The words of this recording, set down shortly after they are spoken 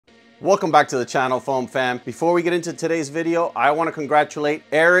Welcome back to the channel, Foam Fam. Before we get into today's video, I want to congratulate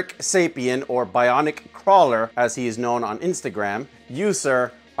Eric Sapien, or Bionic Crawler, as he is known on Instagram. You,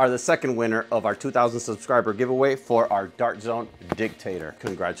 sir, are the second winner of our 2,000 subscriber giveaway for our Dart Zone Dictator.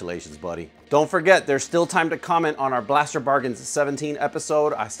 Congratulations, buddy. Don't forget, there's still time to comment on our Blaster Bargains 17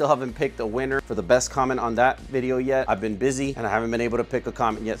 episode. I still haven't picked a winner for the best comment on that video yet. I've been busy and I haven't been able to pick a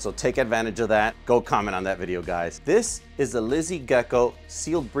comment yet, so take advantage of that. Go comment on that video, guys. This is the Lizzy Gecko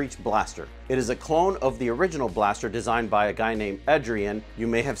Sealed Breech Blaster. It is a clone of the original blaster designed by a guy named Adrian. You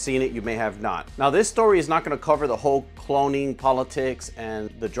may have seen it, you may have not. Now, this story is not going to cover the whole cloning politics and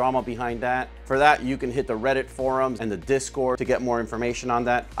the drama behind that. For that, you can hit the Reddit forums and the Discord to get more information on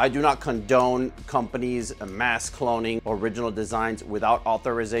that. I do not condone companies mass cloning original designs without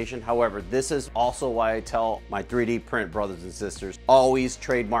authorization. However, this is also why I tell my 3D print brothers and sisters, always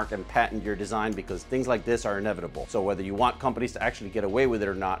trademark and patent your design, because things like this are inevitable. So whether you want companies to actually get away with it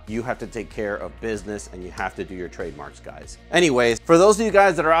or not, you have to take care of business and you have to do your trademarks, guys. Anyways, for those of you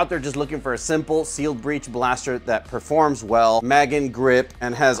guys that are out there just looking for a simple sealed breech blaster that performs well, mag and grip,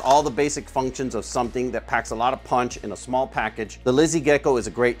 and has all the basic functions of something that packs a lot of punch in a small package, the Lizzy Gecko is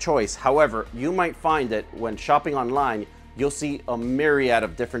a great choice. However, you might find that when shopping online, you'll see a myriad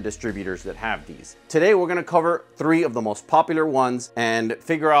of different distributors that have these. Today, we're gonna cover 3 of the most popular ones and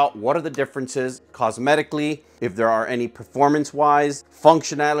figure out what are the differences cosmetically, if there are any performance-wise,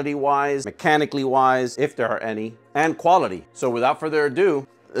 functionality-wise, mechanically-wise, if there are any, and quality. So without further ado,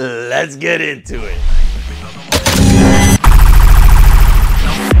 let's get into it.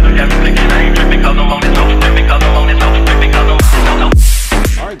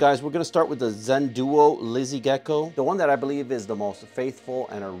 Alright guys, we're going to start with the Zen Duo Lizzy Gecko, the one that I believe is the most faithful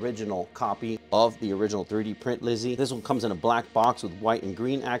and original copy of the original 3D print Lizzy. This one comes in a black box with white and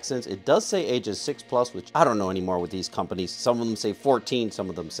green accents. It does say ages 6+, which I don't know anymore with these companies. Some of them say 14, some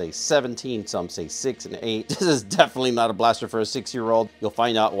of them say 17, some say 6 and 8. This is definitely not a blaster for a 6-year-old. You'll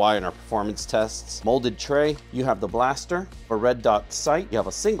find out why in our performance tests. Molded tray, you have the blaster, a red dot sight, you have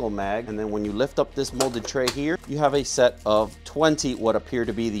a single mag, and then when you lift up this molded tray here, you have a set of 20 what appear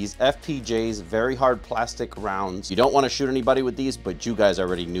to be these FPJs, very hard plastic rounds. You don't want to shoot anybody with these, but you guys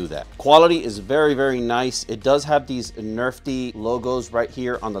already knew that. Quality is very, very nice. It does have these Nerfgun logos right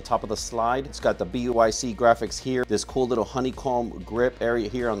here on the top of the slide. It's got the BYC graphics here, this cool little honeycomb grip area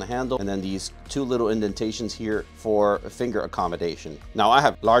here on the handle, and then these 2 little indentations here for finger accommodation. Now, I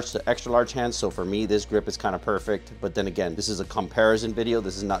have large to extra large hands, so for me, this grip is kind of perfect. But then again, this is a comparison video.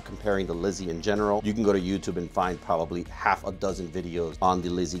 This is not comparing the Lizzy in general. You can go to YouTube and find probably half a dozen videos on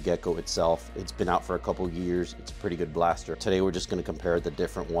the Lizzy Gecko itself. It's been out for a couple years. It's a pretty good blaster. Today, we're just going to compare the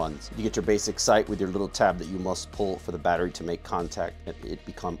different ones. You get your basic sight with your little tab that you must pull for the battery to make contact and it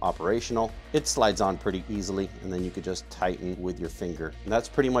become operational. It slides on pretty easily, and then you could just tighten with your finger. And that's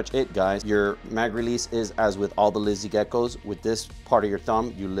pretty much it, guys. Your mag release is as with all the Lizzy Geckos. With this part of your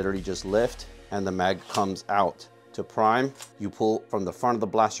thumb, you literally just lift and the mag comes out. To prime, you pull from the front of the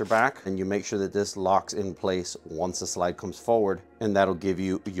blaster back and you make sure that this locks in place once the slide comes forward, and that'll give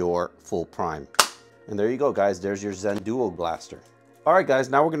you your full prime. And there you go, guys. There's your Zen Duo blaster. All right, guys,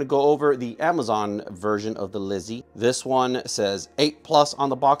 now we're going to go over the Amazon version of the Lizzy. This one says 8+ on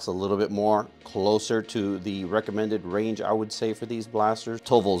the box, a little bit more closer to the recommended range, I would say, for these blasters.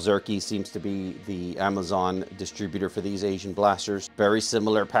 Toval Zerky seems to be the Amazon distributor for these Asian blasters. Very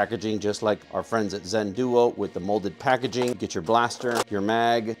similar packaging, just like our friends at Zen Duo with the molded packaging. Get your blaster, your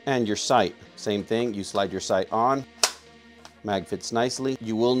mag, and your sight. Same thing, you slide your sight on. Mag fits nicely.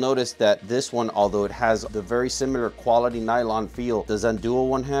 You will notice that this one, although it has the very similar quality nylon feel the Zen Duo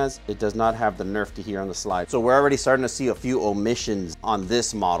one has, it does not have the Nerf to here on the slide. So we're already starting to see a few omissions on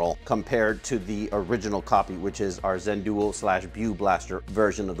this model compared to the original copy, which is our Zen Duo / Bu Blaster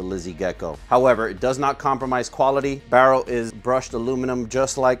version of the Lizzy Gecko. However, it does not compromise quality. Barrel is brushed aluminum,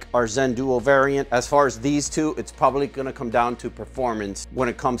 just like our Zen Duo variant. As far as these two, it's probably gonna come down to performance when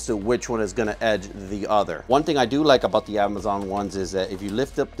it comes to which one is gonna edge the other. One thing I do like about the Amazon ones is that if you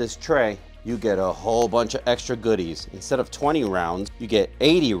lift up this tray, you get a whole bunch of extra goodies. Instead of 20 rounds, you get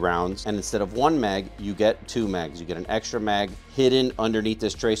 80 rounds, and instead of 1 mag, you get 2 mags. You get an extra mag hidden underneath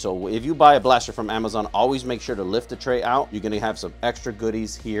this tray. So if you buy a blaster from Amazon, always make sure to lift the tray out. You're gonna have some extra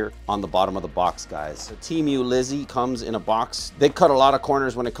goodies here on the bottom of the box, guys. The TEMU Lizzy comes in a box. They cut a lot of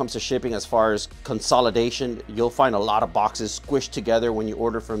corners when it comes to shipping as far as consolidation. You'll find a lot of boxes squished together when you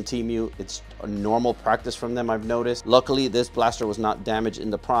order from TEMU. It's a normal practice from them, I've noticed. Luckily, this blaster was not damaged in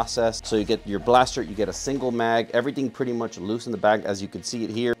the process. So you get your blaster, you get a single mag, everything pretty much loose in the bag as you can see it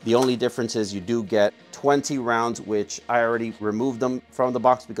here. The only difference is you do get 20 rounds, which I already removed them from the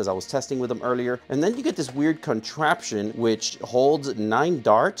box because I was testing with them earlier. And then you get this weird contraption which holds 9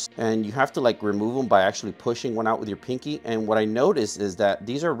 darts, and you have to like remove them by actually pushing one out with your pinky. And what I noticed is that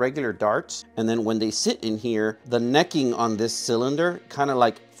these are regular darts, and then when they sit in here, the necking on this cylinder kind of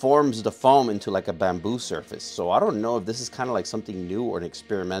like forms the foam into like a bamboo surface. So I don't know if this is kind of like something new or an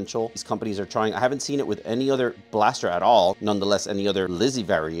experimental these companies are trying. I haven't seen it with any other blaster at all, nonetheless any other Lizzy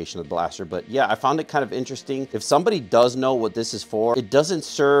variation of the blaster. But yeah, I found it kind of interesting. If somebody does know what this is for, it doesn't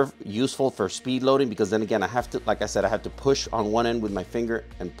serve useful for speed loading, because then again I have to, like I said, I have to push on one end with my finger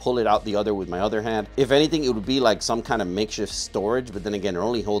and pull it out the other with my other hand. If anything, it would be like some kind of makeshift storage, but then again it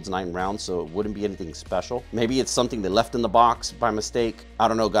only holds 9 rounds, so it wouldn't be anything special. Maybe it's something they left in the box by mistake. I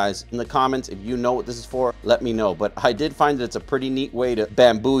don't know, guys. In the comments, if you know what this is for, let me know. But I did find that it's a pretty neat way to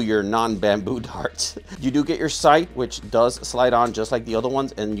bamboo your non-bamboo darts. You do get your sight, which does slide on just like the other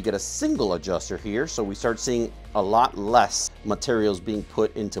ones, and you get a single adjuster here. So we start seeing a lot less materials being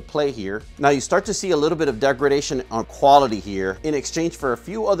put into play here. Now you start to see a little bit of degradation on quality here in exchange for a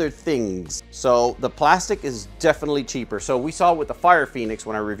few other things. So the plastic is definitely cheaper. So we saw with the Fire Phoenix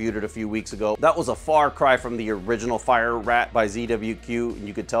when I reviewed it a few weeks ago, that was a far cry from the original Fire Rat by ZWQ. And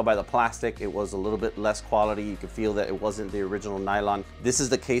you could tell by the plastic, it was a little bit less quality. You could feel that it wasn't the original nylon. This is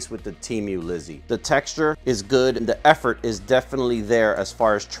the case with the TEMU Lizzy. The texture is good, and the effort is definitely there as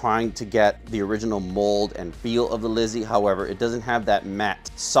far as trying to get the original mold and feel of the Lizzy. However, it doesn't have that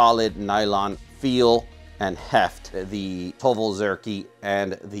matte, solid nylon feel and heft the Tovel Zerky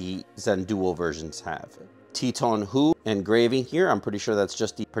and the Zen Duo versions have. Teton Hu engraving here. I'm pretty sure that's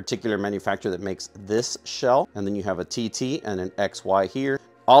just the particular manufacturer that makes this shell. And then you have a TT and an XY here.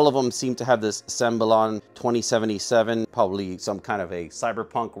 All of them seem to have this Sembalon 2077, probably some kind of a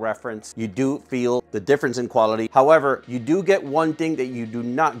cyberpunk reference. You do feel the difference in quality. However, you do get one thing that you do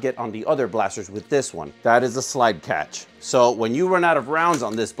not get on the other blasters with this one. That is a slide catch. So when you run out of rounds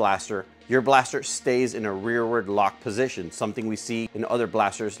on this blaster, your blaster stays in a rearward lock position, something we see in other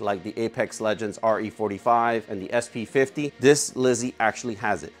blasters like the Apex Legends RE45 and the SP50. This Lizzy actually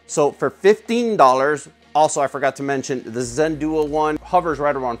has it. So for $15, also, I forgot to mention the Zen Duo one hovers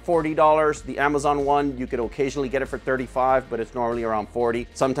right around $40. The Amazon one, you could occasionally get it for $35, but it's normally around $40.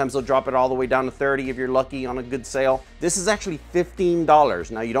 Sometimes they'll drop it all the way down to $30 if you're lucky on a good sale. This is actually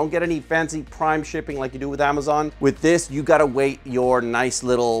 $15. Now, you don't get any fancy prime shipping like you do with Amazon. With this, you gotta wait your nice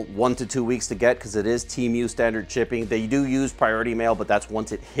little 1 to 2 weeks to get, because it is TEMU standard shipping. They do use priority mail, but that's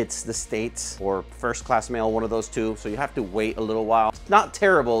once it hits the States, or first class mail, one of those two. So you have to wait a little while. It's not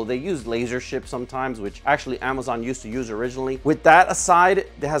terrible. They use laser ship sometimes, which actually Amazon used to use originally. With that aside,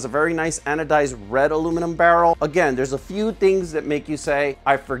 it has a very nice anodized red aluminum barrel. Again, there's a few things that make you say,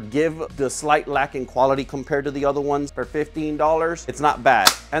 I forgive the slight lack in quality compared to the other ones. For $15, it's not bad.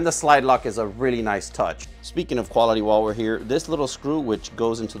 And the slide lock is a really nice touch. Speaking of quality, while we're here, this little screw which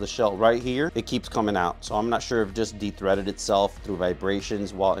goes into the shell right here, it keeps coming out. So I'm not sure if it just de-threaded itself through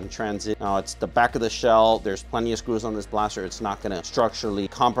vibrations while in transit. Now it's the back of the shell. There's plenty of screws on this blaster. It's not gonna structurally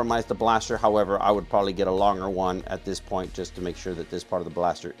compromise the blaster. However, I would probably get a longer one at this point just to make sure that this part of the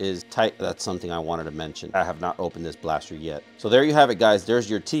blaster is tight. That's something I wanted to mention. I have not opened this blaster yet. So there you have it, guys. There's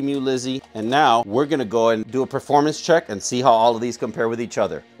your TEMU Lizzy. And now we're gonna go and do a performance check and see how all of these compare with each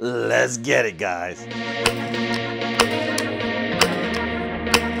other. Let's get it, guys.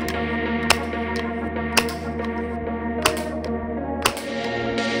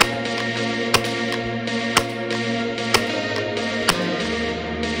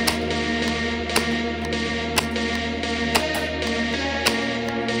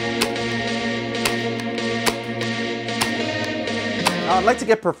 I'd like to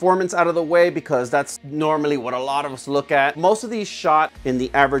get performance out of the way because that's normally what a lot of us look at. Most of these shot in the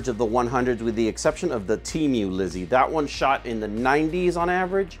average of the 100s with the exception of the TEMU Lizzy. That one shot in the 90s on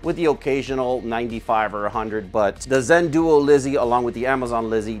average with the occasional 95 or 100, but the Zen Duo Lizzy along with the Amazon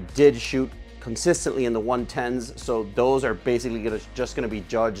Lizzy did shoot consistently in the 110s. So those are basically just gonna be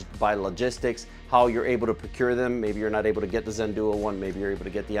judged by logistics, how you're able to procure them. Maybe you're not able to get the Zen Duo one, maybe you're able to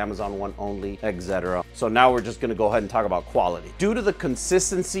get the Amazon one only, etc. So now we're just gonna go ahead and talk about quality. Due to the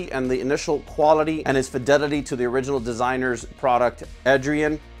consistency and the initial quality and its fidelity to the original designer's product,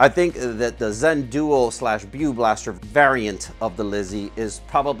 Adrian, I think that the Zen Duo / Bu Blaster variant of the Lizzy is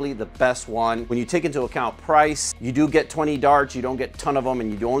probably the best one. When you take into account price, you do get 20 darts, you don't get a ton of them, and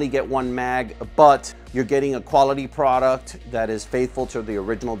you do only get one mag, but you're getting a quality product that is faithful to the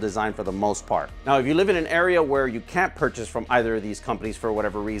original design for the most part. Now, if you live in an area where you can't purchase from either of these companies for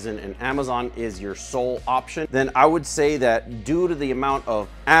whatever reason, and Amazon is your sole option, then I would say that due to the amount of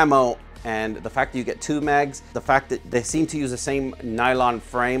ammo and the fact that you get 2 mags, the fact that they seem to use the same nylon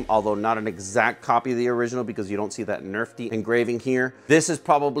frame, although not an exact copy of the original because you don't see that Nerfgun engraving here. This is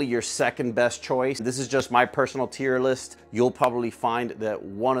probably your second best choice. This is just my personal tier list. You'll probably find that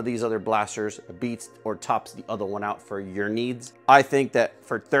one of these other blasters beats or tops the other one out for your needs. I think that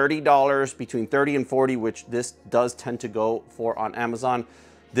for $30, between 30 and 40, which this does tend to go for on Amazon,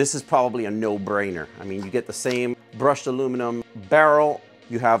 this is probably a no-brainer. I mean, you get the same brushed aluminum barrel,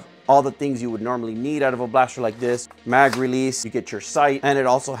 you have all the things you would normally need out of a blaster like this, mag release, you get your sight, and it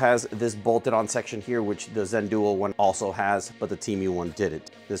also has this bolted on section here, which the Zen Duo one also has, but the TEMU one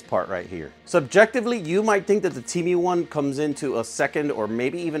didn't, this part right here. Subjectively, you might think that the TEMU one comes into a second or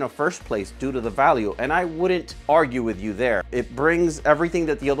maybe even a first place due to the value, and I wouldn't argue with you there. It brings everything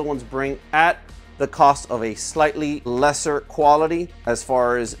that the other ones bring at the cost of a slightly lesser quality as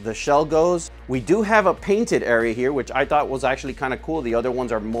far as the shell goes. We do have a painted area here, which I thought was actually kind of cool. The other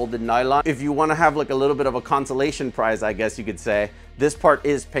ones are molded nylon. If you want to have like a little bit of a consolation prize, I guess you could say, this part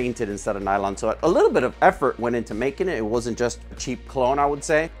is painted instead of nylon. So a little bit of effort went into making it. It wasn't just a cheap clone, I would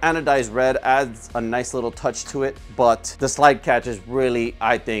say. Anodized red adds a nice little touch to it, but the slide catch is really,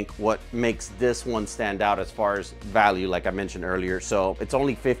 I think, what makes this one stand out as far as value, like I mentioned earlier. So it's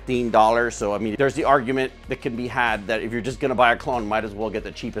only $15. So I mean, there's the argument that can be had that if you're just gonna buy a clone, might as well get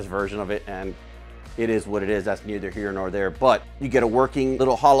the cheapest version of it, and it is what it is. That's neither here nor there, but you get a working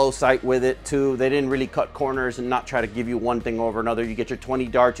little hollow sight with it too. They didn't really cut corners and not try to give you one thing over another. You get your 20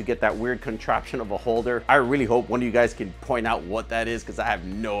 darts, you get that weird contraption of a holder. I really hope one of you guys can point out what that is, because I have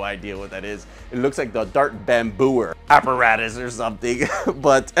no idea what that is. It looks like the dart bambooer apparatus or something.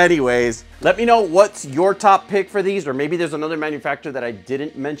 But anyways, let me know what's your top pick for these, or maybe there's another manufacturer that I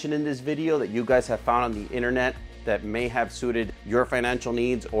didn't mention in this video that you guys have found on the internet that may have suited your financial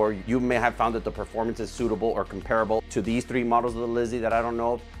needs, or you may have found that the performance is suitable or comparable to these 3 models of the Lizzy that I don't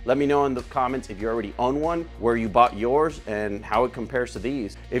know of. Let me know in the comments if you already own one, where you bought yours, and how it compares to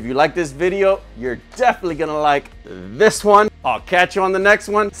these. If you like this video, you're definitely gonna like this one. I'll catch you on the next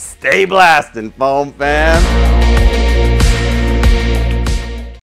one. Stay blasting, foam fam.